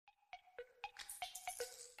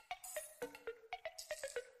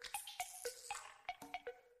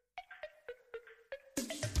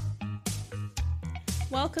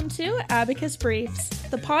Welcome to Abacus Briefs,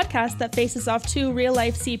 the podcast that faces off two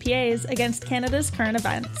real-life CPAs against Canada's current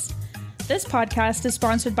events. This podcast is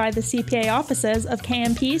sponsored by the CPA offices of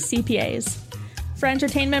KMP CPAs. For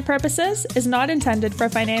entertainment purposes, is not intended for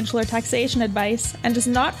financial or taxation advice and does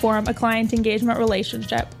not form a client engagement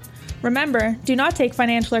relationship. Remember, do not take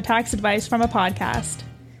financial or tax advice from a podcast.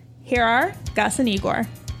 Here are Gus and Igor.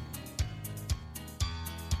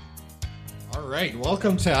 All right,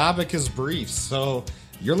 welcome to Abacus Briefs. So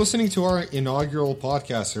you're listening to our inaugural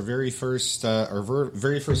podcast, our very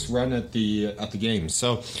first run at the game.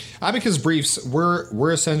 So Abacus Briefs,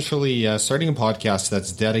 we're essentially starting a podcast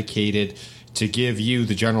that's dedicated to give you,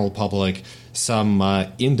 the general public, some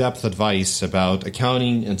in-depth advice about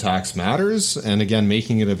accounting and tax matters, and again,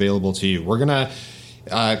 making it available to you. We're gonna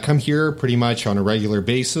come here pretty much on a regular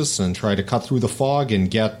basis and try to cut through the fog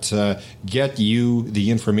and get you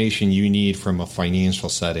the information you need from a financial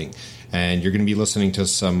setting. And you're going to be listening to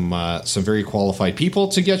some very qualified people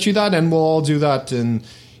to get you that, and we'll all do that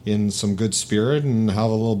in some good spirit and have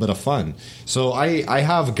a little bit of fun. So I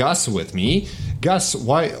have Gus with me. Gus,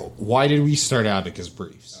 why did we start Abacus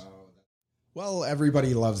Briefs? Well,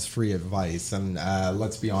 everybody loves free advice, and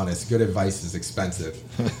let's be honest, good advice is expensive.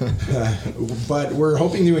 But we're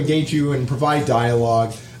hoping to engage you and provide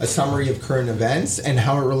dialogue, a summary of current events, and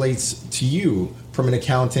how it relates to you from an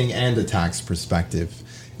accounting and a tax perspective.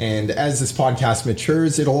 And as this podcast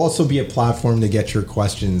matures, it'll also be a platform to get your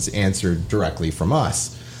questions answered directly from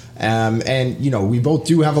us. And, you know, we both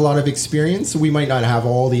do have a lot of experience, so we might not have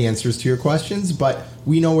all the answers to your questions, but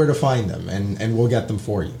we know where to find them, and we'll get them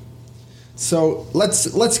for you. So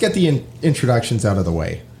let's get the introductions out of the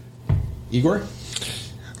way. Igor?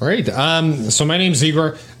 All right. So my name's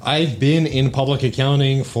Igor. I've been in public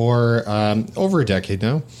accounting for over a decade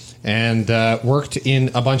now, and worked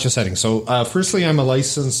in a bunch of settings. So firstly, I'm a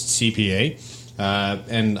licensed CPA,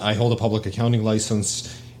 and I hold a public accounting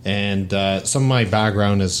license. And some of my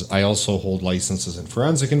background is I also hold licenses in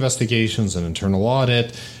forensic investigations and internal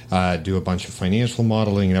audit, do a bunch of financial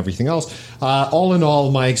modeling and everything else. All in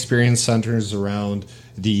all, my experience centers around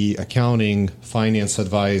the accounting, finance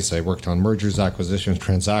advice. I worked on mergers, acquisitions,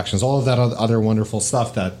 transactions, all of that other wonderful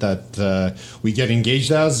stuff that we get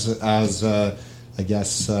engaged as I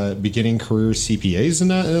guess, beginning career CPAs.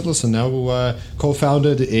 And listen, now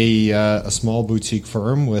co-founded a small boutique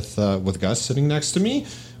firm with Gus sitting next to me,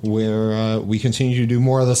 where we continue to do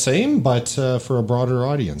more of the same, but for a broader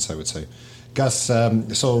audience, I would say. Gus,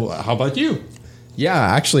 so how about you? Yeah,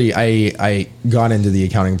 actually, I got into the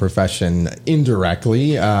accounting profession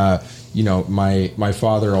indirectly. You know, my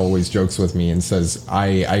father always jokes with me and says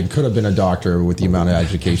I could have been a doctor with the amount of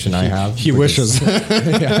education I have. He wishes.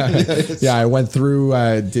 Yeah, I went through,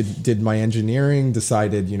 did my engineering,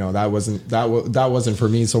 decided, you know, that wasn't for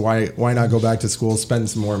me. So why not go back to school, spend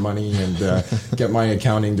some more money, and get my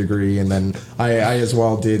accounting degree? And then I as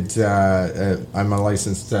well did. I'm a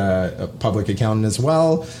licensed public accountant as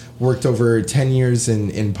well. Worked over 10 years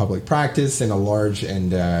in public practice in a large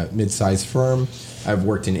and mid-sized firm. I've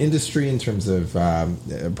worked in industry in terms of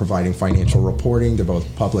providing financial reporting to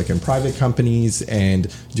both public and private companies,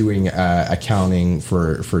 and doing accounting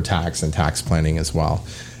for tax and tax planning as well.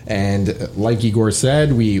 And like Igor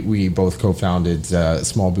said, we both co-founded a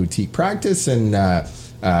small boutique practice, and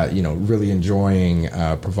you know, really enjoying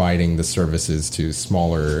providing the services to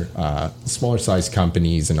smaller sized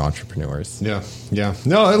companies and entrepreneurs. Yeah.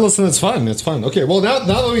 No, listen, it's fun. Okay, well, now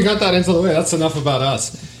that we got that into the way, that's enough about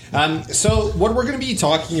us. So what we're going to be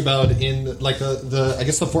talking about in like the I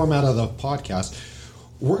guess the format of the podcast,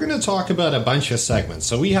 we're going to talk about a bunch of segments.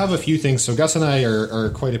 So we have a few things. So Gus and I are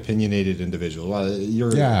quite opiniinated individuals.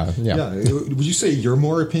 Yeah. Would you say you're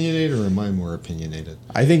more opinionated, or am I more opinionated?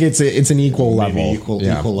 I think it's an equal level. Equal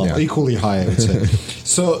level. Equally high, I would say.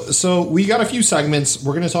 So we got a few segments.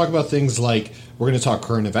 We're going to talk about things like, we're going to talk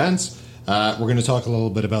current events. We're going to talk a little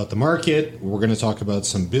bit about the market. We're going to talk about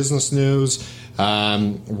some business news.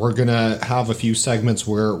 We're going to have a few segments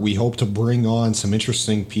where we hope to bring on some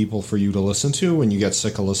interesting people for you to listen to when you get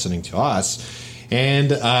sick of listening to us.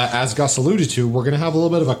 And as Gus alluded to, we're going to have a little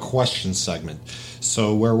bit of a question segment.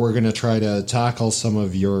 So where we're going to try to tackle some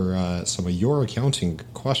of your accounting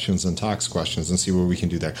questions and tax questions and see what we can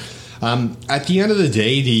do there. At the end of the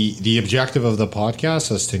day, the objective of the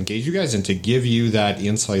podcast is to engage you guys and to give you that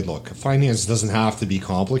inside look. Finance doesn't have to be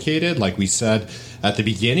complicated. Like we said at the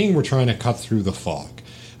beginning, we're trying to cut through the fog.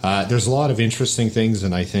 There's a lot of interesting things,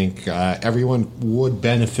 and I think everyone would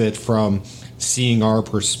benefit from seeing our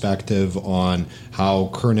perspective on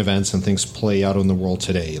how current events and things play out in the world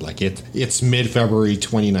today. Like it's mid-February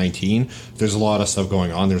 2019. There's a lot of stuff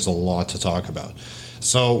going on. There's a lot to talk about.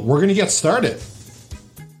 So we're going to get started.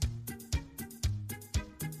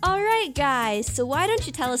 right, guys, so why don't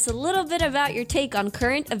you tell us a little bit about your take on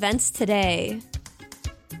current events today?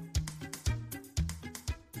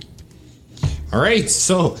 All right,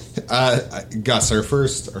 so Gus, our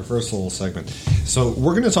first little segment. So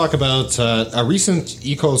we're going to talk about a recent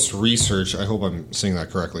Ecos research. I hope I'm saying that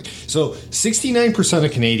correctly. So 69%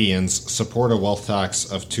 of Canadians support a wealth tax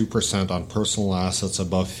of 2% on personal assets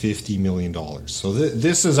above $50 million. So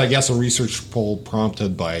this is, I guess, a research poll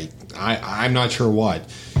prompted by I'm not sure what,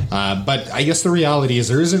 but I guess the reality is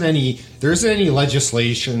there isn't any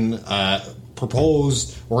legislation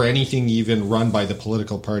proposed or anything even run by the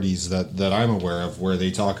political parties that I'm aware of where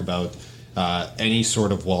they talk about any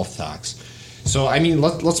sort of wealth tax. So, I mean,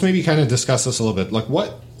 let's maybe kind of discuss this a little bit. Like,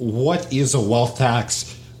 what is a wealth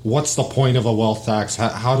tax? What's the point of a wealth tax?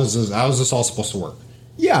 How is this all supposed to work?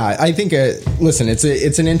 Yeah, I think, listen,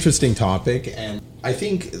 it's an interesting topic, and I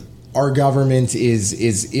think our government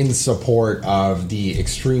is in support of the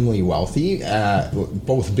extremely wealthy,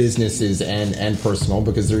 both businesses and personal,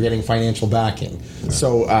 because they're getting financial backing. Right.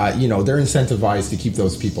 So, they're incentivized to keep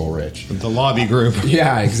those people rich. The lobby group.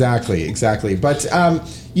 Yeah, exactly. But,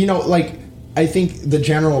 I think the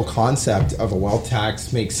general concept of a wealth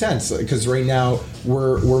tax makes sense, because right now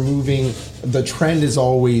we're moving, the trend is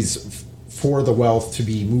always for the wealth to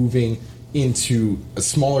be moving into a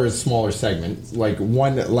smaller and smaller segment, like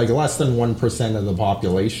less than 1% of the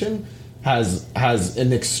population has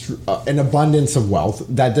an abundance of wealth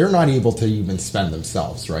that they're not able to even spend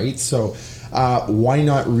themselves, right? So why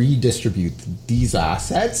not redistribute these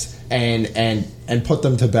assets and put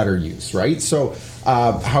them to better use, right? So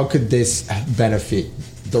how could this benefit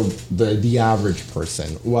the average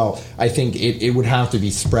person? Well, I think it would have to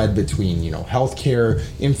be spread between, healthcare,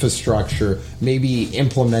 infrastructure, maybe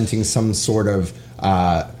implementing some sort of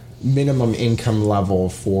minimum income level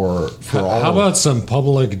for all. How about some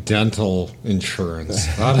public dental insurance?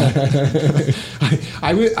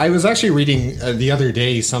 I was actually reading the other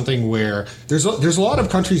day something where there's a lot of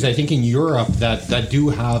countries, I think, in Europe that do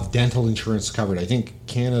have dental insurance covered. I think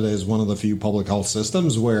Canada is one of the few public health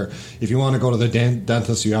systems where if you want to go to the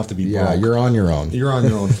dentist, you have to be broke. Yeah, you're on your own. You're on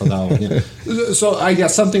your own for that one. Yeah. So I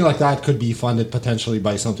guess something like that could be funded potentially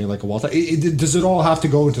by something like a wealth. Does it all have to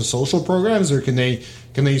go into social programs, or can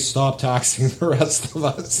they stop taxing the rest of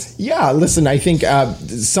us? Yeah, listen, I think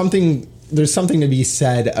there's something to be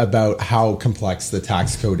said about how complex the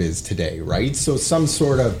tax code is today, right? So some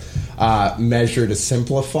sort of measure to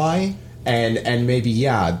simplify, and maybe,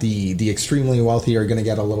 the extremely wealthy are going to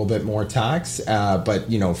get a little bit more tax, but,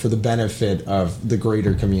 for the benefit of the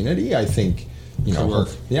greater community, I think, work.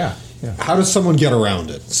 Yeah. How does someone get around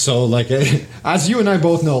it? So, as you and I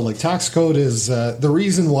both know, tax code is the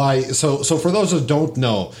reason why. So for those who don't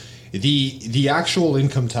know, the actual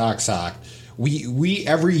Income Tax Act, we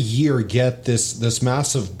every year get this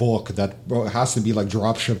massive book that has to be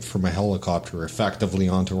drop shipped from a helicopter effectively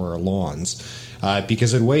onto our lawns.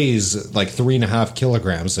 Because it weighs 3.5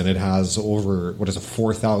 kilograms and it has over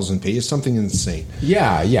 4,000 pages, something insane.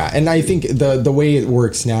 Yeah, and I think the way it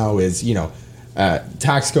works now is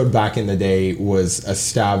tax code back in the day was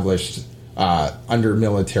established under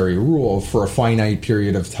military rule for a finite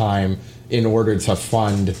period of time in order to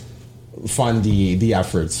fund the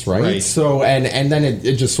efforts, right? So and then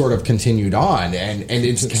it just sort of continued on, and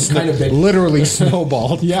it's kind of been literally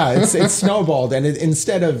snowballed. Yeah, it's snowballed, and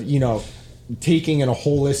instead of taking in a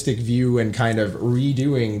holistic view and kind of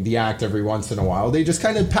redoing the act every once in a while, they just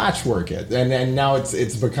kind of patchwork it, and now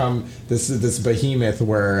it's become this behemoth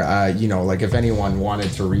where if anyone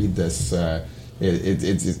wanted to read this,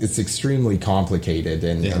 it's extremely complicated,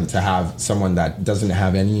 and to have someone that doesn't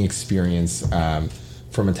have any experience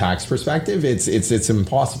from a tax perspective, it's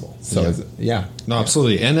impossible. So no,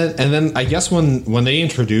 absolutely. And then I guess when they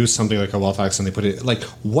introduce something like a wealth tax and they put it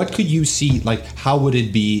what could you see, how would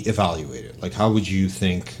it be evaluated? How would you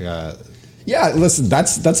think? Listen,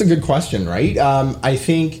 that's a good question, right? I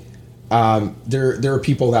think there are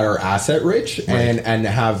people that are asset rich, right, and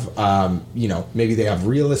have maybe they have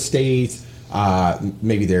real estate.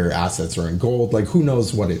 Maybe their assets are in gold, who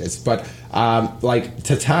knows what it is, but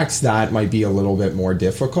to tax that might be a little bit more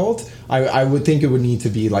difficult. I would think it would need to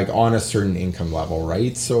be on a certain income level,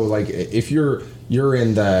 right? So if you're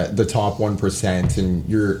in the top 1% and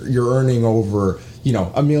you're earning over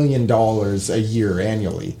 $1 million a year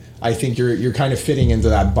annually, I think you're kind of fitting into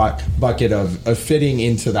that bucket of fitting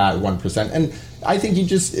into that 1%, and I think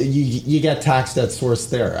you get taxed at source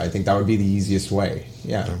there. I think that would be the easiest way.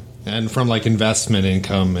 Yeah. And from investment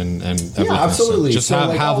income and everything. Yeah, absolutely. So just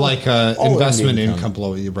have investment income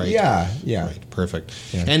below you, right? Yeah. Right, perfect.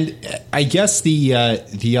 Yeah. And I guess the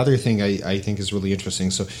other thing I think is really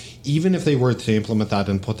interesting. So even if they were to implement that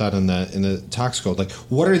and put that in the tax code, like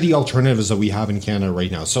what are the alternatives that we have in Canada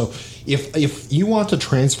right now? So if you want to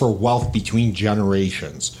transfer wealth between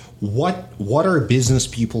generations, what are business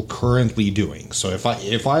people currently doing? So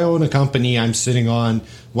if I own a company, I'm sitting on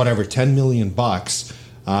whatever $10 million.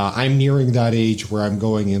 I'm nearing that age where I'm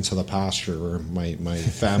going into the pasture, or my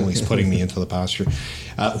family's putting me into the pasture.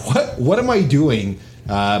 What am I doing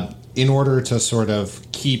in order to sort of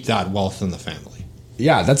keep that wealth in the family?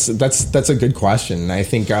 Yeah, that's a good question. I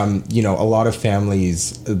think a lot of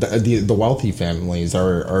families, the wealthy families,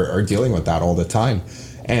 are dealing with that all the time,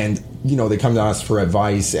 and they come to us for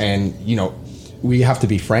advice, and we have to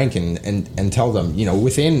be frank and tell them,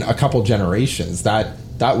 within a couple generations that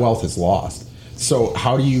wealth is lost. So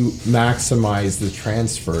how do you maximize the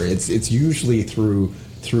transfer? It's usually through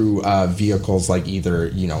vehicles like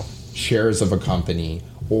either shares of a company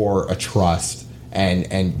or a trust,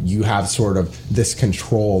 and you have sort of this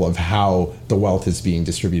control of how the wealth is being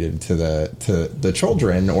distributed to the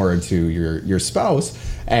children or to your spouse,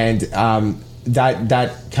 and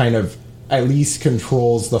that kind of at least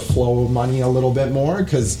controls the flow of money a little bit more,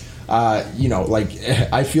 because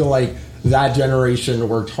I feel like that generation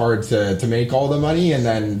worked hard to make all the money, and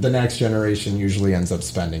then the next generation usually ends up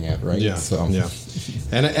spending it, right? Yeah. So yeah.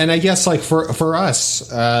 And I guess like for us,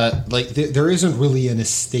 there isn't really an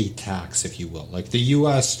estate tax, if you will. Like the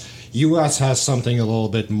U.S. has something a little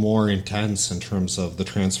bit more intense in terms of the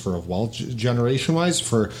transfer of wealth generation wise.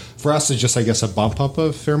 For us, it's just, I guess, a bump up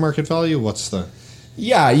of fair market value. What's the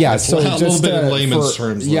Yeah. So a just little bit in layman's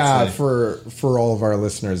terms. For all of our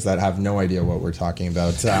listeners that have no idea what we're talking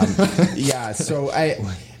about. So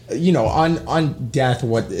on death,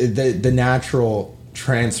 what the natural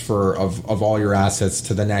transfer of all your assets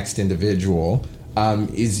to the next individual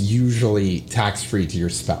is usually tax free to your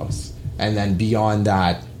spouse, and then beyond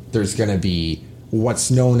that, there's going to be what's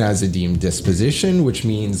known as a deemed disposition, which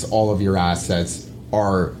means all of your assets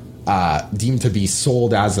are deemed to be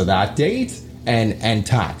sold as of that date and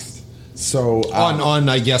taxed. So on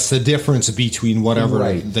I guess the difference between whatever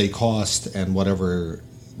right. they cost and whatever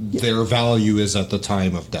their value is at the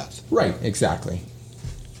time of death. Right, exactly.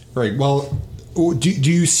 Right. Well, do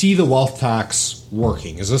you see the wealth tax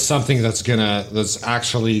working? Is this something that's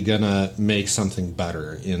actually gonna make something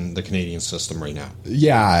better in the Canadian system right now?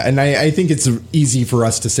 Yeah, and I think it's easy for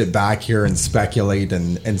us to sit back here and speculate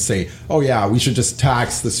and say, oh yeah, we should just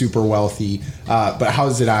tax the super wealthy. But how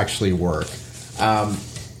does it actually work? I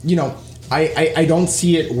don't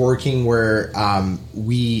see it working where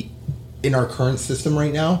we, in our current system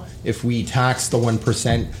right now, if we tax the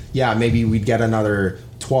 1%, yeah, maybe we'd get another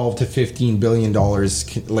 $12 to $15 billion,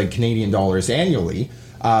 like Canadian dollars annually.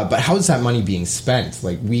 But how is that money being spent?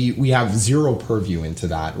 Like we have zero purview into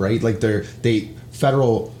that, right? Like the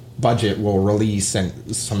federal budget will release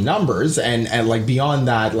some numbers, and like beyond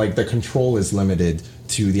that, like the control is limited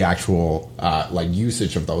to the actual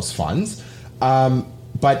usage of those funds.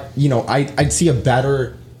 But I'd see a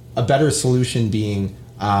better solution being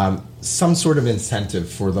some sort of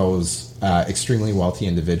incentive for those extremely wealthy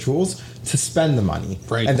individuals to spend the money,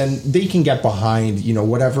 right? And then they can get behind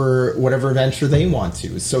whatever venture they want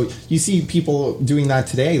to. So you see people doing that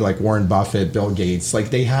today, like Warren Buffett, Bill Gates.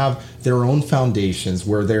 Like they have their own foundations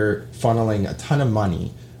where they're funneling a ton of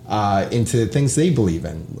money into things they believe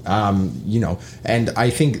in. And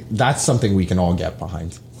I think that's something we can all get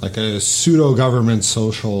behind. Like a pseudo government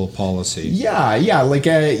social policy. Yeah. Like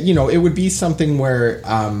it would be something where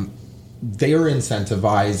they are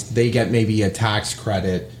incentivized. They get maybe a tax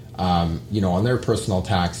credit, on their personal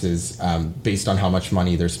taxes based on how much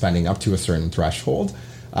money they're spending up to a certain threshold.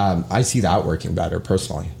 I see that working better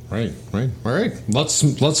personally. Right. All right.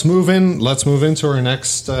 Let's move in. Let's move into our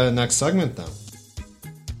next segment now.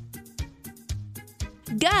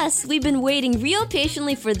 Gus, we've been waiting real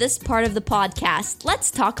patiently for this part of the podcast.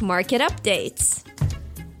 Let's talk market updates.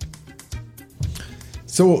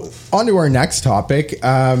 So on to our next topic.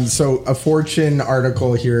 So a Fortune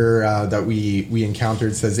article here that we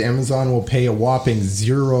encountered says Amazon will pay a whopping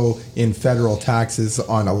 $0 in federal taxes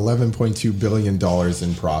on $11.2 billion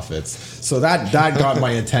in profits. So that got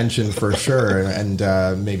my attention for sure, and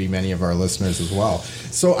maybe many of our listeners as well.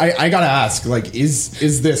 So I gotta ask, like,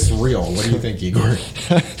 is this real? What do you think, Igor?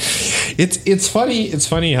 It's funny. It's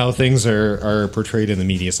funny how things are portrayed in the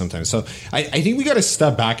media sometimes. So I think we got to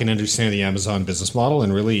step back and understand the Amazon business model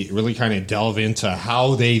and really kind of delve into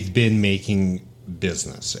how they've been making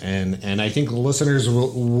business. And I think listeners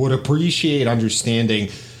would appreciate understanding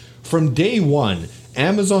from day one,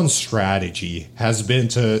 Amazon's strategy has been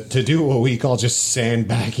to do what we call just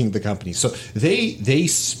sandbagging the company. So they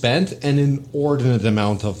spent an inordinate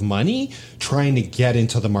amount of money trying to get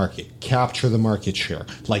into the market, capture the market share,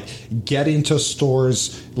 like get into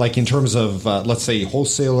stores, like in terms of, let's say,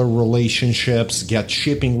 wholesaler relationships, get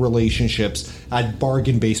shipping relationships at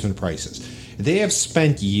bargain basement prices. They have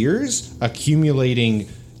spent years accumulating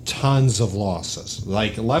tons of losses,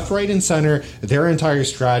 like left, right, and center. Their entire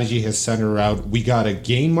strategy has centered around, we got to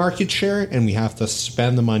gain market share and we have to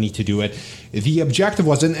spend the money to do it. The objective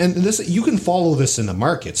was, and this, you can follow this in the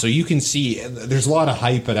market, so you can see there's a lot of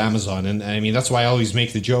hype at Amazon, and I mean, that's why I always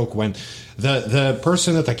make the joke when the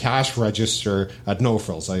person at the cash register at No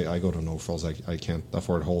Frills, I go to No Frills, I can't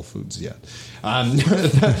afford Whole Foods yet, but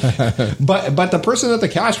the person at the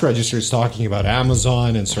cash register is talking about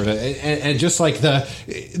Amazon and sort of and just like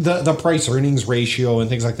the price earnings ratio and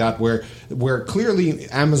things like that, where clearly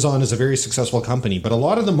Amazon is a very successful company, but a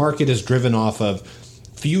lot of the market is driven off of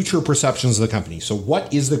future perceptions of the company. So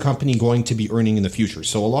what is the company going to be earning in the future?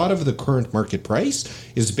 So a lot of the current market price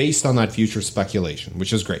is based on that future speculation,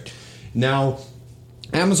 which is great. Now,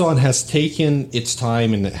 Amazon has taken its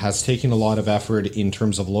time and has taken a lot of effort in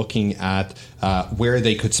terms of looking at where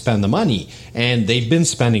they could spend the money. And they've been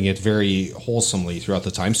spending it very wholesomely throughout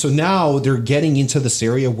the time. So now they're getting into this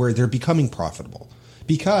area where they're becoming profitable.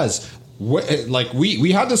 Because like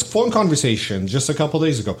we had this phone conversation just a couple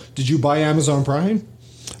days ago. Did you buy Amazon Prime?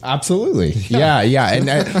 Absolutely. Yeah.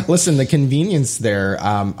 And listen, the convenience there,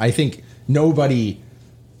 I think nobody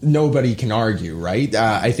can argue, right?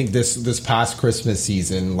 I think this past Christmas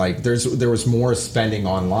season, like there was more spending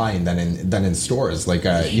online than in stores. Like,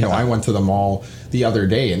 I went to the mall the other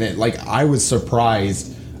day, and I was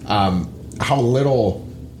surprised how little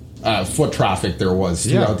foot traffic there was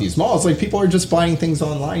throughout these malls. Like, people are just buying things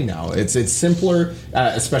online now. It's simpler,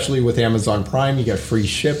 especially with Amazon Prime. You get free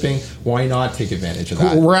shipping. Why not take advantage of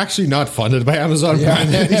that? We're actually not funded by Amazon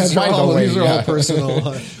Prime. These are all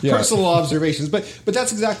personal observations. But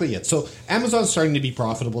that's exactly it. So Amazon's starting to be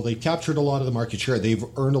profitable. They've captured a lot of the market share. They've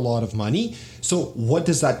earned a lot of money. So what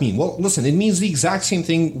does that mean? Well, listen, it means the exact same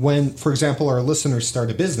thing when, for example, our listeners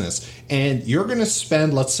start a business and you're going to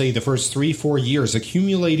spend, let's say, the first 3-4 years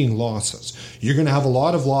accumulating losses. You're going to have a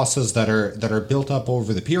lot of losses that are built up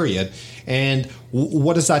over the period. And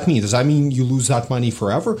what does that mean? Does that mean you lose that money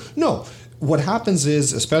forever? No. What happens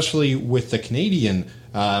is, especially with the Canadian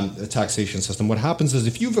taxation system, what happens is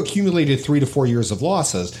if you've accumulated 3 to 4 years of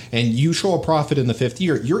losses and you show a profit in the 5th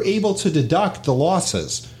year, you're able to deduct the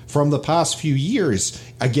losses from the past few years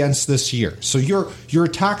against this year. So your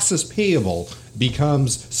taxes payable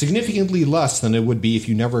becomes significantly less than it would be if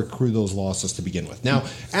you never accrue those losses to begin with. Now,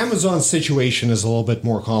 Amazon's situation is a little bit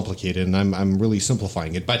more complicated, and I'm really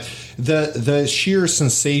simplifying it, but the sheer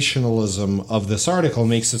sensationalism of this article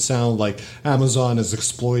makes it sound like Amazon is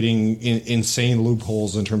exploiting insane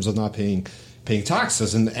loopholes in terms of not paying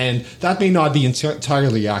taxes, and that may not be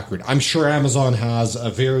entirely accurate. I'm sure Amazon has a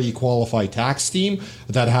very qualified tax team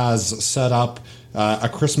that has set up a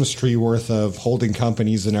Christmas tree worth of holding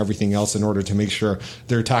companies and everything else in order to make sure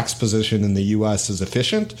their tax position in the U.S. is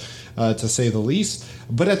efficient, to say the least.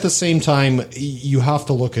 But at the same time, you have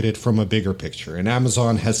to look at it from a bigger picture. And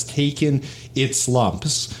Amazon has taken its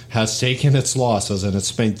lumps, has taken its losses, and has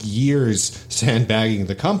spent years sandbagging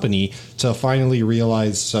the company to finally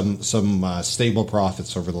realize some stable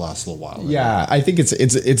profits over the last little while. Right? Yeah, I think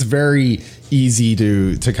it's very easy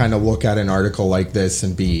to kind of look at an article like this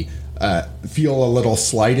and feel a little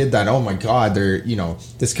slighted that, oh my God,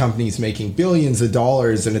 this company's making billions of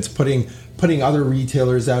dollars and it's putting other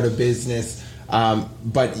retailers out of business.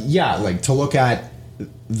 But yeah, like to look at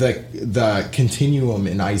the continuum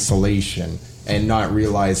in isolation and not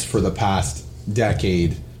realize for the past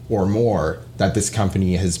decade or more that this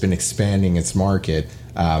company has been expanding its market,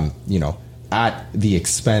 at the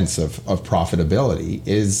expense of profitability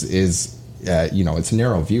is it's a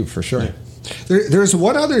narrow view for sure. Yeah. There's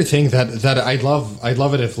one other thing that I'd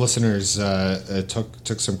love it if listeners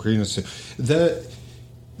took some credence to.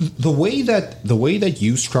 The way that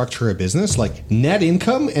you structure a business, like net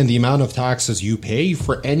income and the amount of taxes you pay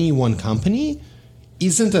for any one company,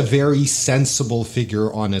 isn't a very sensible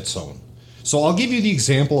figure on its own. So I'll give you the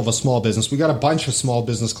example of a small business. We got a bunch of small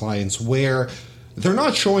business clients where they're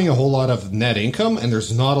not showing a whole lot of net income and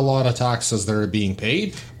there's not a lot of taxes that are being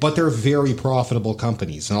paid, but they're very profitable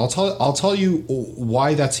companies. And I'll tell you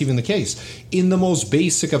why that's even the case. In the most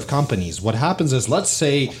basic of companies, what happens is, let's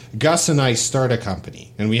say Gus and I start a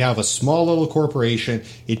company and we have a small little corporation.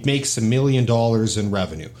 It makes $1 million in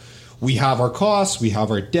revenue. we have our costs, we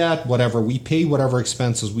have our debt, whatever, we pay whatever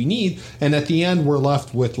expenses we need, and at the end we're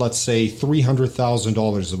left with, let's say,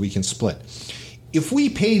 $300,000 that we can split. If we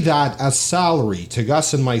pay that as salary to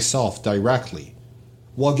Gus and myself directly,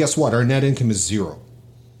 well, guess what? Our net income is zero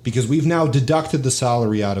because we've now deducted the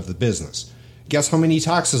salary out of the business. Guess how many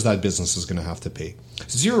taxes that business is going to have to pay?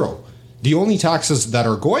 Zero. The only taxes that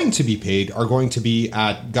are going to be paid are going to be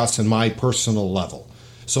at Gus and my personal level.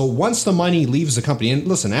 So once the money leaves the company, and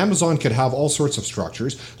listen, Amazon could have all sorts of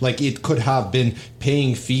structures. Like it could have been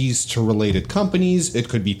paying fees to related companies. It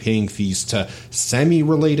could be paying fees to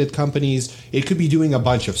semi-related companies. It could be doing a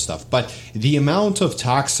bunch of stuff. But the amount of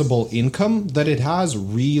taxable income that it has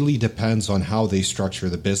really depends on how they structure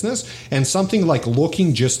the business. And something like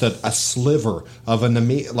looking just at a sliver of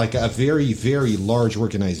like a very, very large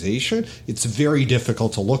organization, it's very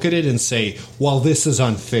difficult to look at it and say, well, this is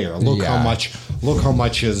unfair. Look how much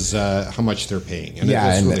is how much they're paying, and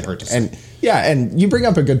it's really hard to see. And you bring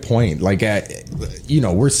up a good point. Like,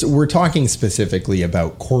 we're talking specifically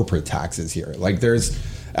about corporate taxes here. Like, there's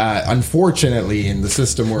unfortunately in the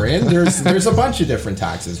system we're in, there's a bunch of different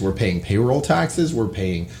taxes. We're paying payroll taxes. We're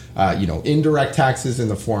paying indirect taxes in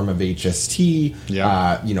the form of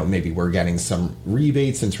HST. Maybe we're getting some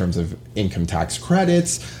rebates in terms of income tax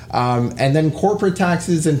credits, and then corporate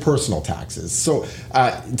taxes and personal taxes. So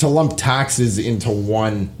to lump taxes into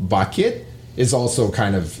one bucket is also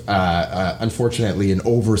kind of unfortunately an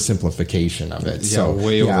oversimplification of it. So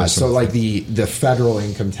like the federal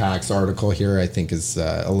income tax article here, I think is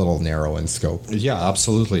a little narrow in scope. Yeah,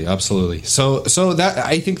 absolutely. So that,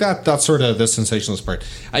 I think that's sort of the sensationalist part.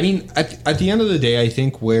 I mean, at the end of the day, I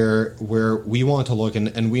think where we want to look,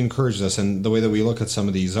 and we encourage this, and the way that we look at some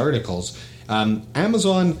of these articles,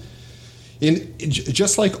 Amazon,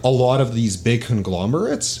 just like a lot of these big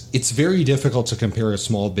conglomerates, it's very difficult to compare a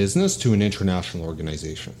small business to an international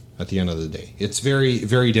organization at the end of the day. It's very,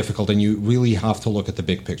 very difficult, and you really have to look at the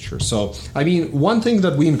big picture. So, I mean, one thing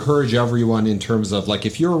that we encourage everyone in terms of, like,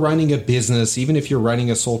 if you're running a business, even if you're running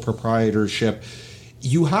a sole proprietorship,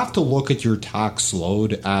 you have to look at your tax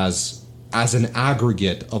load as an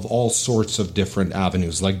aggregate of all sorts of different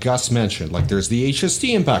avenues. Like Gus mentioned, like there's the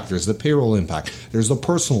HST impact, there's the payroll impact, there's the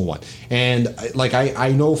personal one. And like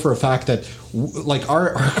I know for a fact that like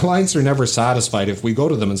our clients are never satisfied if we go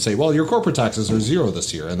to them and say, well, your corporate taxes are zero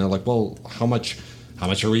this year. And they're like, well, how much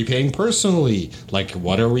are we paying personally? Like,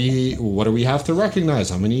 what do we have to recognize?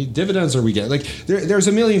 How many dividends are we getting? Like, there's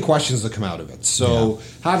a million questions that come out of it. So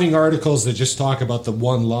having articles that just talk about the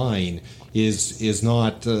one line is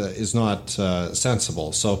not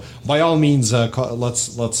sensible. So by all means,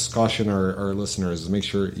 let's caution our listeners, make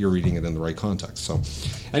sure you're reading it in the right context. So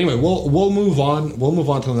anyway, we'll move on. We'll move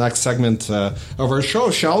on to the next segment of our show,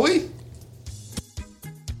 shall we?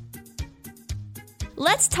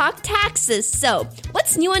 Let's talk taxes. So,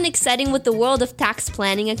 what's new and exciting with the world of tax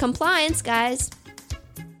planning and compliance, guys?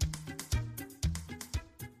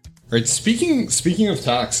 All right. Speaking of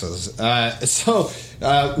taxes, one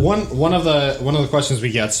of the questions we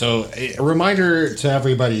get. So a reminder to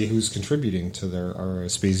everybody who's contributing to their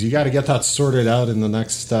RSPs, you got to get that sorted out in the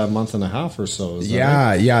next month and a half or so. Is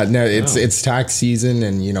that right? No, it's tax season,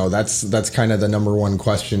 and that's kind of the number one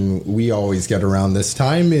question we always get around this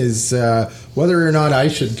time is whether or not I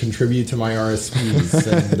should contribute to my RSPs.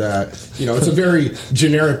 And it's a very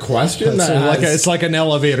generic question. It's like an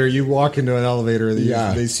elevator. You walk into an elevator,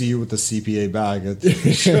 they see you with the CPA bag.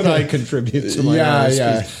 Should I contribute to my RSPs?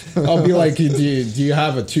 I'll be like, do you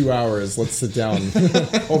have 2 hours? Let's sit down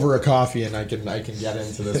over a coffee and I can get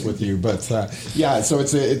into this with you. But so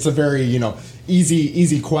it's a very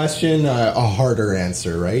easy question, a harder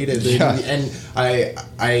answer, right? And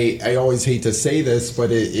I always hate to say this,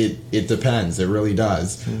 but it depends. It really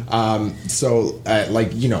does. I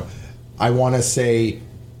want to say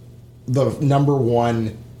the number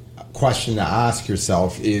one question to ask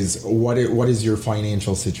yourself is what is your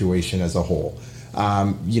financial situation as a whole?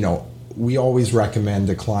 We always recommend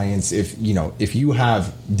to clients if you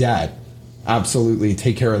have debt, absolutely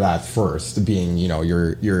take care of that first, being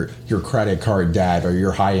your credit card debt or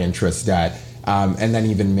your high interest debt, and then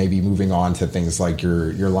even maybe moving on to things like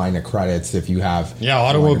your line of credits if you have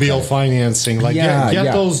automobile financing,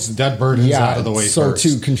 get those debt burdens out of the way first. So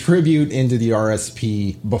to contribute into the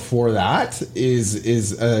RSP before that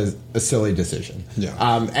is a silly decision.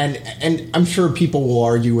 And I'm sure people will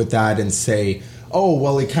argue with that and say, oh,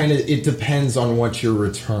 well, it depends on what your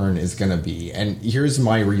return is going to be. And here's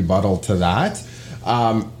my rebuttal to that.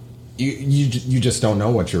 you just don't know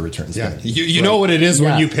what your return's going to be. You know what it is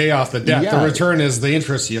when you pay off the debt. The return is the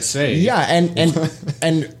interest you save. Yeah,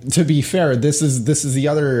 and to be fair, this is the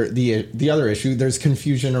other issue. There's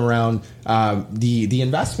confusion around the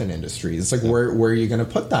investment industry. It's like where are you going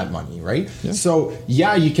to put that money, right? Yeah. So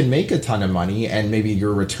you can make a ton of money, and maybe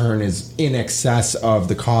your return is in excess of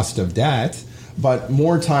the cost of debt. But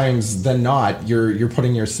more times than not, you're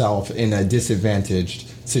putting yourself in a disadvantaged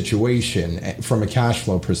situation from a cash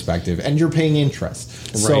flow perspective, and you're paying interest.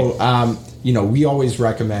 Right. So, we always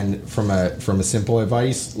recommend from a simple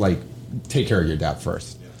advice, like take care of your debt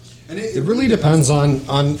first. And it really depends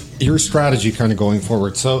on your strategy kind of going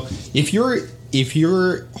forward. So if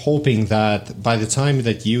you're hoping that by the time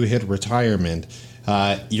that you hit retirement,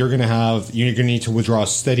 you're going to need to withdraw a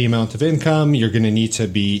steady amount of income. You're going to need to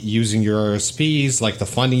be using your RSPs, like the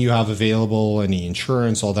funding you have available, any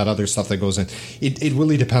insurance, all that other stuff that goes in. It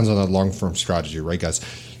really depends on that long-term strategy, right, guys?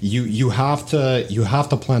 You have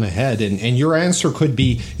to plan ahead, and your answer could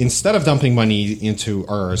be, instead of dumping money into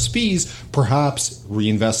RSPs, perhaps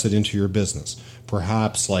reinvest it into your business.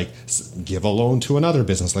 Perhaps like give a loan to another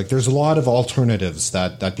business. Like there's a lot of alternatives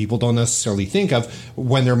that people don't necessarily think of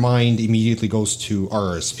when their mind immediately goes to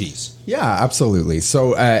RSPs. Yeah, absolutely.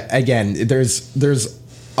 So again, there's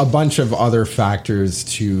a bunch of other factors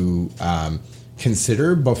to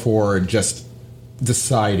consider before just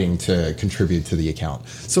deciding to contribute to the account.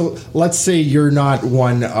 So let's say you're not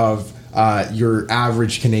one of your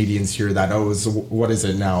average Canadians here that owes, what is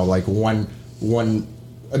it now, like $1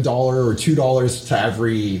 or $2 to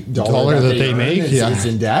every dollar that they make is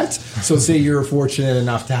in debt. So say you're fortunate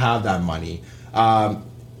enough to have that money.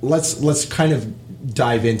 Let's kind of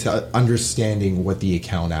dive into understanding what the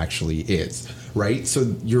account actually is, right?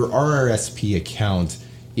 So your RRSP account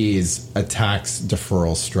is a tax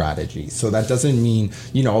deferral strategy. So that doesn't mean,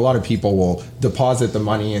 a lot of people will deposit the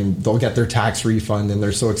money and they'll get their tax refund and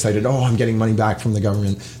they're so excited, I'm getting money back from the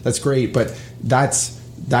government. That's great, but that's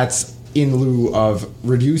in lieu of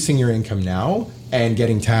reducing your income now and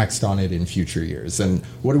getting taxed on it in future years. And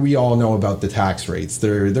what do we all know about the tax rates?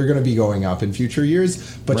 They're going to be going up in future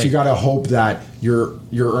years, but right. You got to hope that your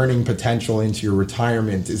earning potential into your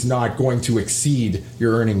retirement is not going to exceed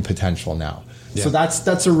your earning potential now. Yeah. So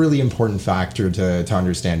that's a really important factor to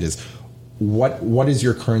understand is what is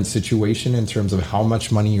your current situation in terms of how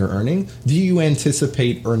much money you're earning? Do you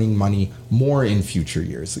anticipate earning money more in future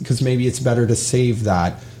years? Because maybe it's better to save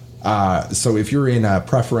that. So if you're in a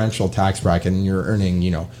preferential tax bracket and you're earning,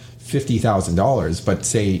 $50,000, but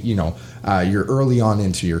say, you're early on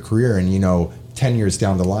into your career and, 10 years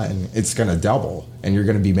down the line, it's going to double and you're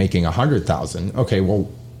going to be making 100,000. Okay, well,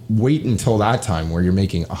 wait until that time where you're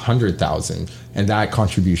making 100,000 and that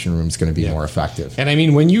contribution room is going to be more effective. And I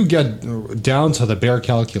mean, when you get down to the bare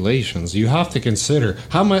calculations, you have to consider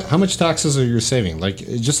how much taxes are you saving. Like,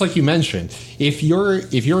 just like you mentioned, if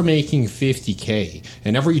you're making $50K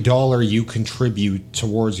and every dollar you contribute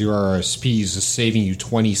towards your RSPs is saving you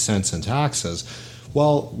 20 cents in taxes,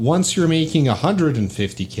 well, once you're making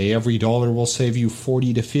 $150K, every dollar will save you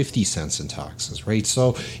 40 to 50 cents in taxes, right?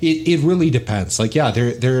 So it really depends. Like,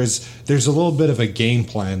 there's a little bit of a game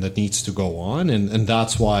plan that needs to go on, and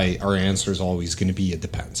that's why our answer is always going to be it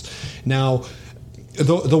depends. Now,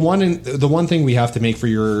 the one thing we have to make for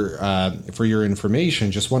your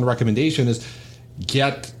information, just one recommendation is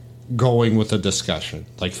get going with a discussion.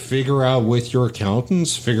 Like, figure out with your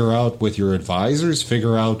accountants, figure out with your advisors,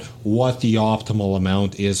 figure out what the optimal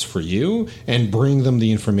amount is for you, and bring them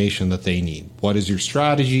the information that they need. What is your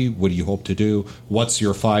strategy? What do you hope to do? What's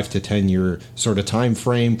your 5 to 10 year sort of time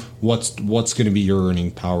frame? What's going to be your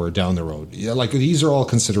earning power down the road? Like, these are all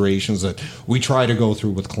considerations that we try to go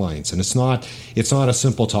through with clients, and it's not a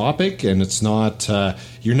simple topic, and it's not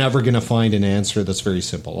you're never going to find an answer that's very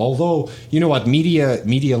simple. Although, you know what,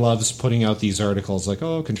 media loves putting out these articles like,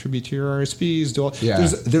 contribute to your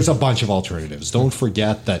RSPs. There's a bunch of alternatives. Don't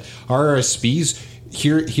forget that RSPs,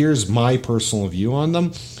 here's my personal view on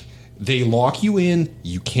them. They lock you in.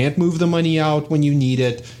 You can't move the money out when you need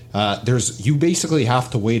it. You basically have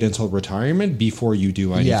to wait until retirement before you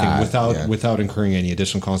do anything without incurring any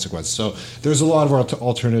additional consequences. So there's a lot of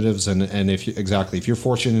alternatives, and if you're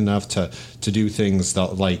fortunate enough to do things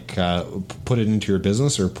that like put it into your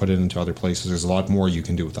business or put it into other places, there's a lot more you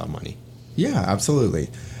can do with that money. Yeah, absolutely.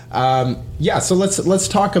 So let's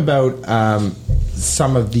talk about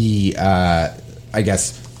some of the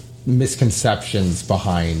misconceptions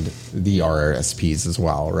behind the RRSPs as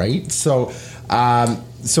well, right? So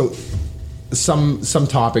some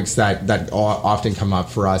topics that often come up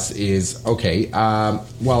for us is,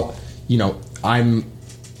 I'm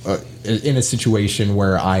in a situation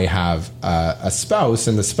where I have a spouse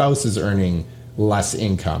and the spouse is earning less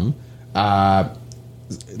income,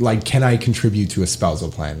 like, can I contribute to a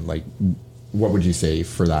spousal plan? Like, what would you say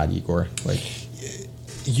for that, Igor? Like,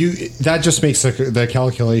 that just makes the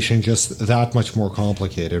calculation just that much more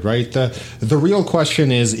complicated, right? The real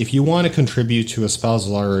question is, if you want to contribute to a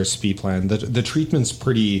spousal RSP plan, the treatment's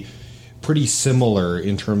pretty similar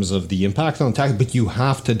in terms of the impact on tax, but you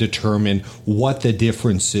have to determine what the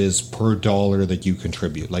difference is per dollar that you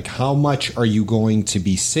contribute. Like, how much are you going to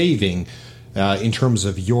be saving in terms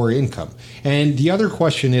of your income? And the other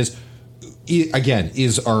question is, again,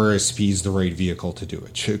 is RSPs the right vehicle to do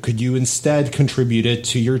it? Could you instead contribute it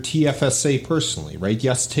to your TFSA personally, right?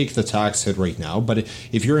 Yes, take the tax hit right now, but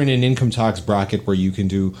if you're in an income tax bracket where you can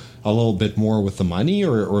do a little bit more with the money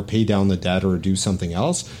or pay down the debt or do something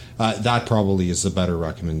else, that probably is a better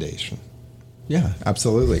recommendation. Yeah,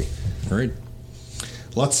 absolutely. All right.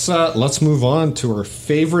 Let's move on to our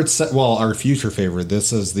favorite our future favorite.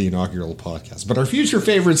 This is the inaugural podcast, but our future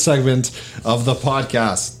favorite segment of the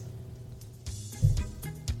podcast.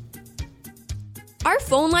 Our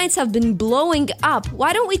phone lines have been blowing up.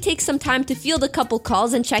 Why don't we take some time to field a couple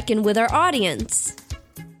calls and check in with our audience?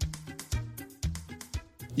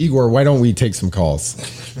 Igor, why don't we take some calls?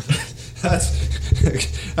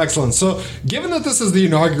 That's excellent. So, given that this is the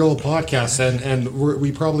inaugural podcast, and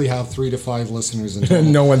we probably have 3 to 5 listeners,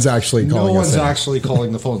 in no one's actually calling. No one's actually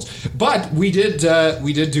calling the phones. But we did do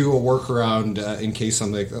a workaround in case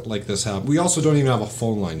something like this happened. We also don't even have a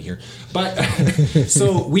phone line here. But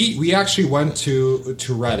so we actually went to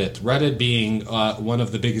Reddit. Reddit being one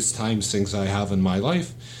of the biggest time sinks I have in my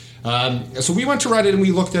life. So we went to Reddit and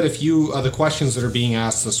we looked at a few of the questions that are being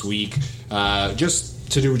asked this week, just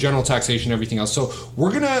to do general taxation and everything else. So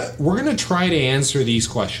we're gonna try to answer these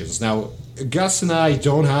questions. Now, Gus and I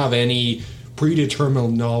don't have any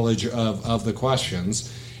predetermined knowledge of the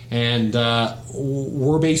questions, and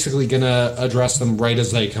we're basically gonna address them right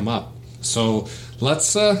as they come up. So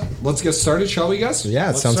let's get started, shall we, Gus? Yeah,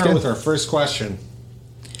 let's sounds start good. with our first question.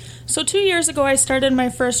 So 2 years ago, I started my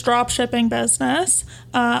first drop shipping business.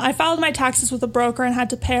 I filed my taxes with a broker and had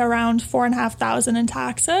to pay around $4,500 in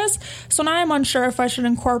taxes. So now I'm unsure if I should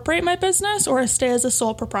incorporate my business or stay as a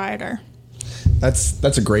sole proprietor.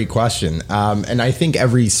 That's a great question. And I think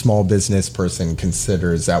every small business person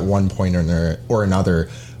considers at one point or another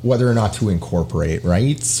whether or not to incorporate,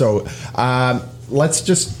 right? So let's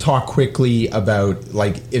just talk quickly about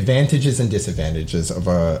like advantages and disadvantages of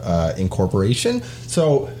a incorporation.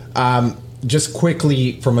 So just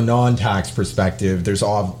quickly from a non-tax perspective, there's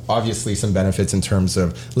obviously some benefits in terms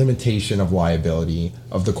of limitation of liability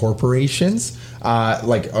of the corporations.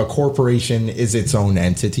 Like a corporation is its own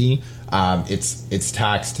entity. It's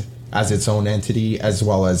taxed as its own entity as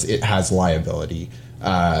well as it has liability.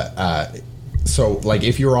 So like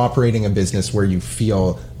if you're operating a business where you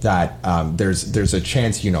feel that there's a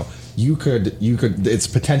chance, you could it's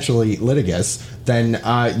potentially litigious, then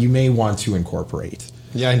you may want to incorporate.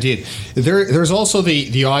 Yeah, indeed. There's also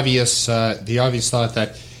the obvious thought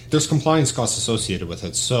that there's compliance costs associated with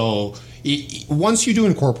it. So once you do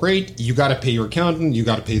incorporate, you got to pay your accountant, you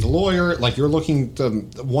got to pay the lawyer. Like you're looking at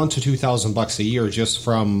 $1,000 to $2,000 a year just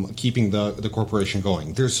from keeping the corporation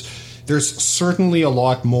going. There's certainly a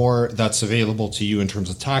lot more that's available to you in terms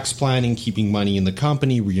of tax planning, keeping money in the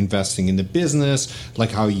company, reinvesting in the business,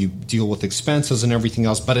 like how you deal with expenses and everything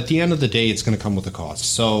else. But at the end of the day, it's going to come with a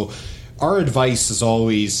cost. So our advice is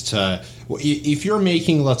always to, if you're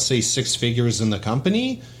making, let's say, 6 figures in the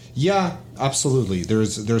company, yeah, absolutely.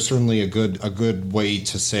 There's certainly a good way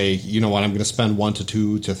to say, you know what, I'm going to spend 1 to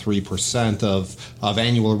 2 to 3% of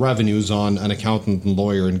annual revenues on an accountant and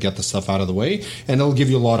lawyer and get the stuff out of the way, and it'll give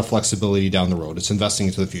you a lot of flexibility down the road. It's investing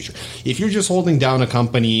into the future. If you're just holding down a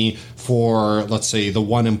company for, let's say, the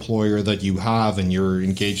one employer that you have and you're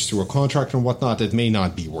engaged through a contract and whatnot, it may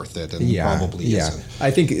not be worth it, and probably isn't.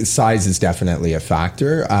 I think size is definitely a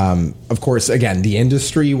factor. Of course, again, the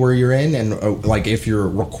industry where you're in, and like if you're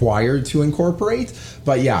required to incorporate,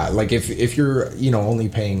 but yeah, like if you're only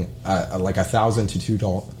paying like $1,000 to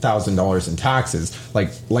 $2,000 in taxes,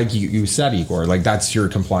 like you said, Igor, like that's your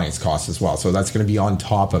compliance cost as well, so that's going to be on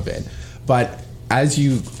top of it. But as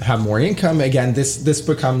you have more income, again, this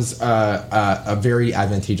becomes a very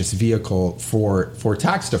advantageous vehicle for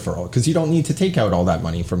tax deferral, because you don't need to take out all that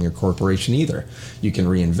money from your corporation either. You can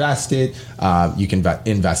reinvest it. You can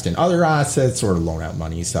invest in other assets or loan out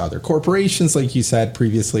monies to other corporations, like you said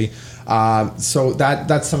previously. So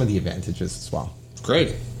that's some of the advantages as well.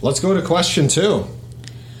 Great. Let's go to question 2.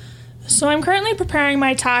 So I'm currently preparing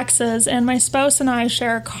my taxes, and my spouse and I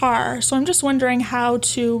share a car. So I'm just wondering how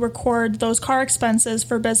to record those car expenses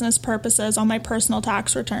for business purposes on my personal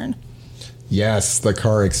tax return. Yes, the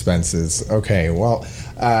car expenses. Okay, well,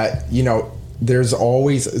 there's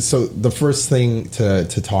always, so the first thing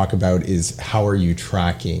to talk about is how are you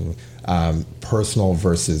tracking personal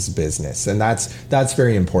versus business, and that's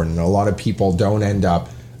very important. A lot of people don't end up,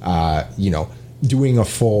 doing a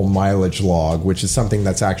full mileage log, which is something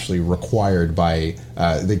that's actually required by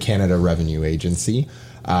the Canada Revenue Agency,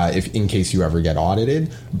 if in case you ever get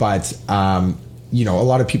audited. But a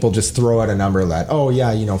lot of people just throw out a number that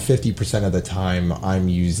 50% of the time I'm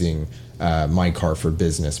using my car for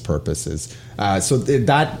business purposes. So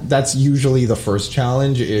that's usually the first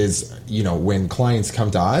challenge is, when clients come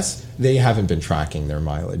to us, they haven't been tracking their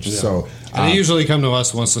mileage. Yeah. So and they usually come to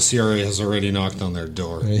us once the CRA has already knocked on their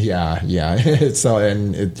door. Yeah. So,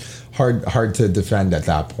 and it's hard to defend at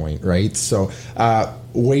that point, right? So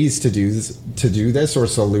ways to do this or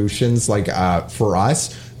solutions, like for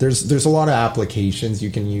us, there's a lot of applications you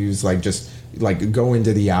can use, like go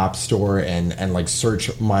into the App Store and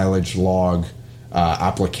search mileage log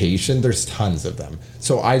application. There's tons of them.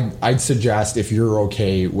 So I'd suggest, if you're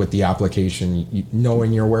okay with the application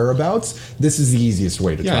knowing your whereabouts, this is the easiest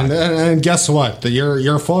way to track. And guess what?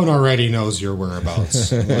 Your phone already knows your whereabouts.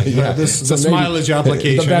 This mileage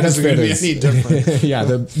application isn't going to be any different. Yeah,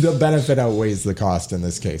 the benefit outweighs the cost in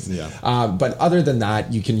this case. Yeah. But other than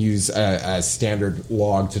that, you can use a standard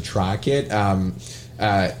log to track it. A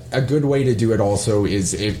good way to do it also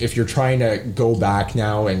is if you're trying to go back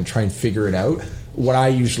now and try and figure it out. What I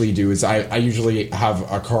usually do is I usually have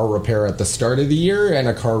a car repair at the start of the year and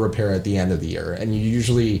a car repair at the end of the year, and you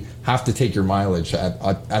usually have to take your mileage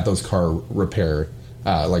at those car repair,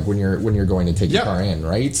 like when you're going to take your car in,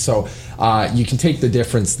 right? So you can take the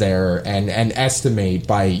difference there and estimate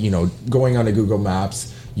by going onto Google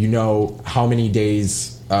Maps. How many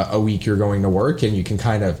days a week you're going to work, and you can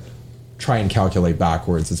kind of try and calculate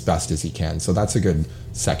backwards as best as you can. So that's a good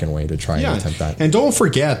second way to try and attempt that. And don't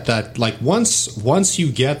forget that, once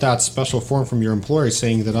you get that special form from your employer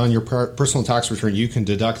saying that on your personal tax return you can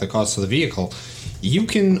deduct the cost of the vehicle, you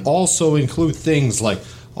can also include things like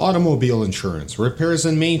automobile insurance, repairs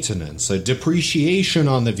and maintenance, depreciation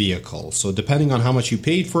on the vehicle. So depending on how much you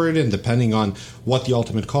paid for it and depending on what the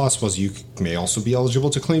ultimate cost was, you may also be eligible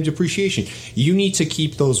to claim depreciation. You need to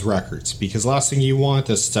keep those records, because last thing you want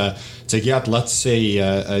is to get, let's say,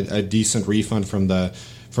 a decent refund from the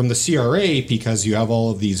CRA because you have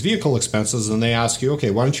all of these vehicle expenses, and they ask you, okay,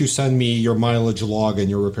 why don't you send me your mileage log and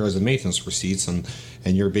your repairs and maintenance receipts, and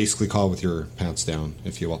you're basically caught with your pants down,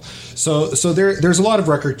 if you will. So there's a lot of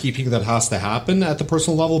record keeping that has to happen at the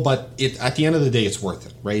personal level, but at the end of the day, it's worth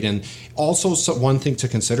it, right? And also, one thing to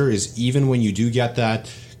consider is, even when you do get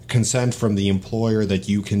that consent from the employer that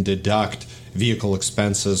you can deduct vehicle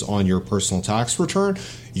expenses on your personal tax return,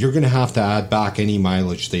 you're going to have to add back any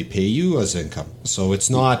mileage they pay you as income. So it's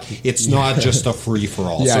not just a free for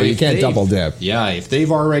all. Yeah, so you can't double dip. Yeah, if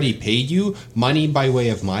they've already paid you money by way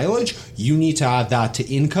of mileage, you need to add that to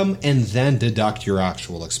income and then deduct your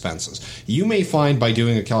actual expenses. You may find by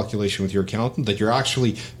doing a calculation with your accountant that you're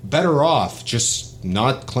actually better off just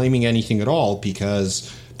not claiming anything at all,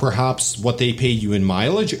 because perhaps what they pay you in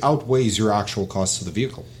mileage outweighs your actual cost of the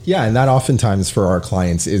vehicle. Yeah, and that oftentimes for our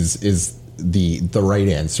clients is the right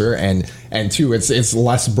answer, and two, it's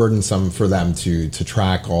less burdensome for them to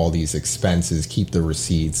track all these expenses, keep the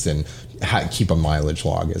receipts, and keep a mileage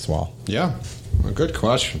log as well. Yeah, a good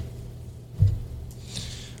question.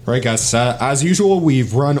 All right, guys. As usual,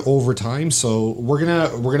 we've run over time, so we're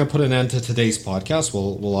gonna put an end to today's podcast.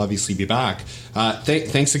 We'll obviously be back.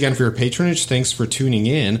 Thanks again for your patronage. Thanks for tuning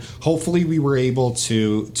in. Hopefully, we were able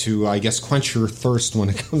to I guess quench your thirst when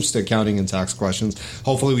it comes to accounting and tax questions.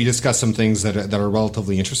 Hopefully, we discussed some things that are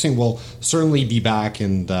relatively interesting. We'll certainly be back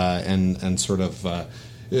and sort of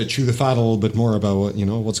chew the fat a little bit more about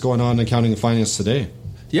what's going on in accounting and finance today.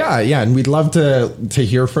 Yeah, and we'd love to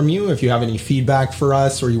hear from you. If you have any feedback for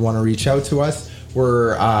us or you want to reach out to us,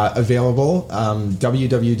 we're available,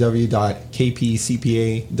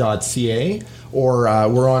 www.kpcpa.ca, or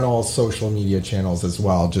we're on all social media channels as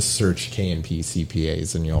well. Just search KNP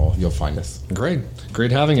CPAs and you'll find us.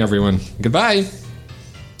 Great having everyone. Goodbye.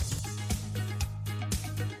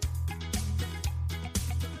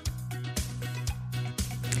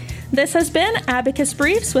 This has been Abacus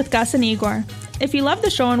Briefs with Gus and Igor. If you love the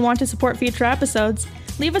show and want to support future episodes,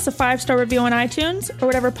 leave us a 5-star review on iTunes or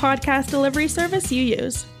whatever podcast delivery service you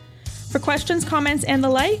use. For questions, comments, and the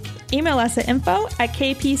like, email us at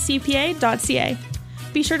info@kpcpa.ca.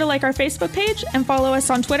 Be sure to like our Facebook page and follow us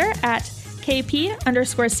on Twitter at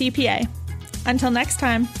KP_CPA. Until next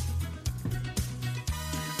time.